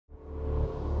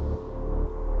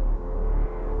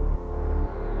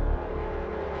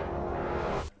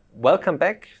Welcome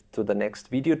back to the next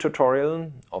video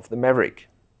tutorial of the Maverick.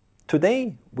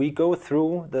 Today we go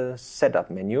through the setup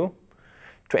menu.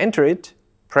 To enter it,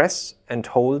 press and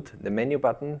hold the menu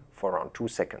button for around 2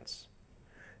 seconds.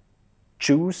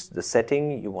 Choose the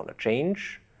setting you want to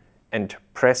change and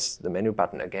press the menu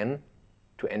button again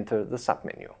to enter the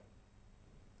submenu.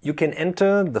 You can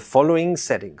enter the following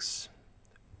settings.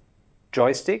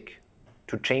 Joystick,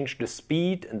 to change the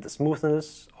speed and the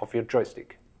smoothness of your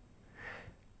joystick.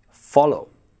 Follow,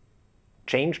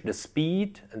 change the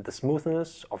speed and the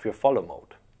smoothness of your follow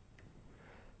mode.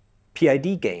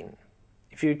 PID gain,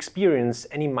 if you experience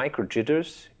any micro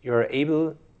jitters, you are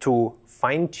able to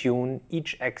fine-tune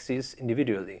each axis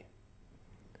individually.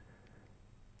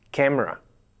 Camera,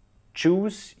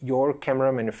 choose your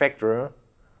camera manufacturer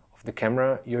of the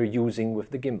camera you're using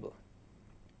with the gimbal.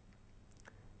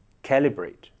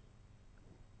 Calibrate,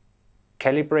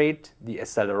 calibrate the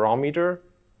accelerometer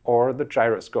or the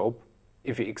gyroscope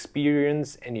if you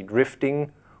experience any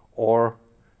drifting or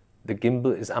the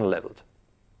gimbal is unleveled.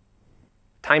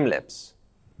 Time-lapse,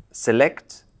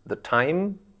 select the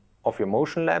time of your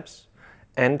motion lapse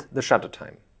and the shutter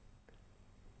time.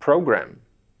 Program,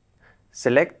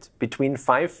 select between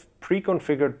 5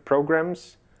 pre-configured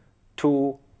programs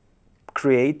to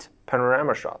create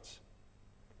panorama shots.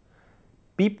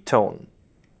 Beep tone,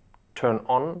 turn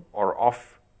on or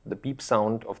off the beep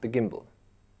sound of the gimbal.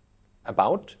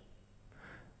 About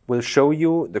will show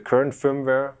you the current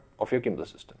firmware of your gimbal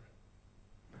system.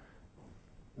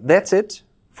 That's it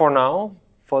for now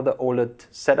for the OLED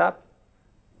setup.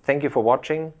 Thank you for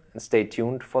watching and stay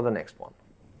tuned for the next one.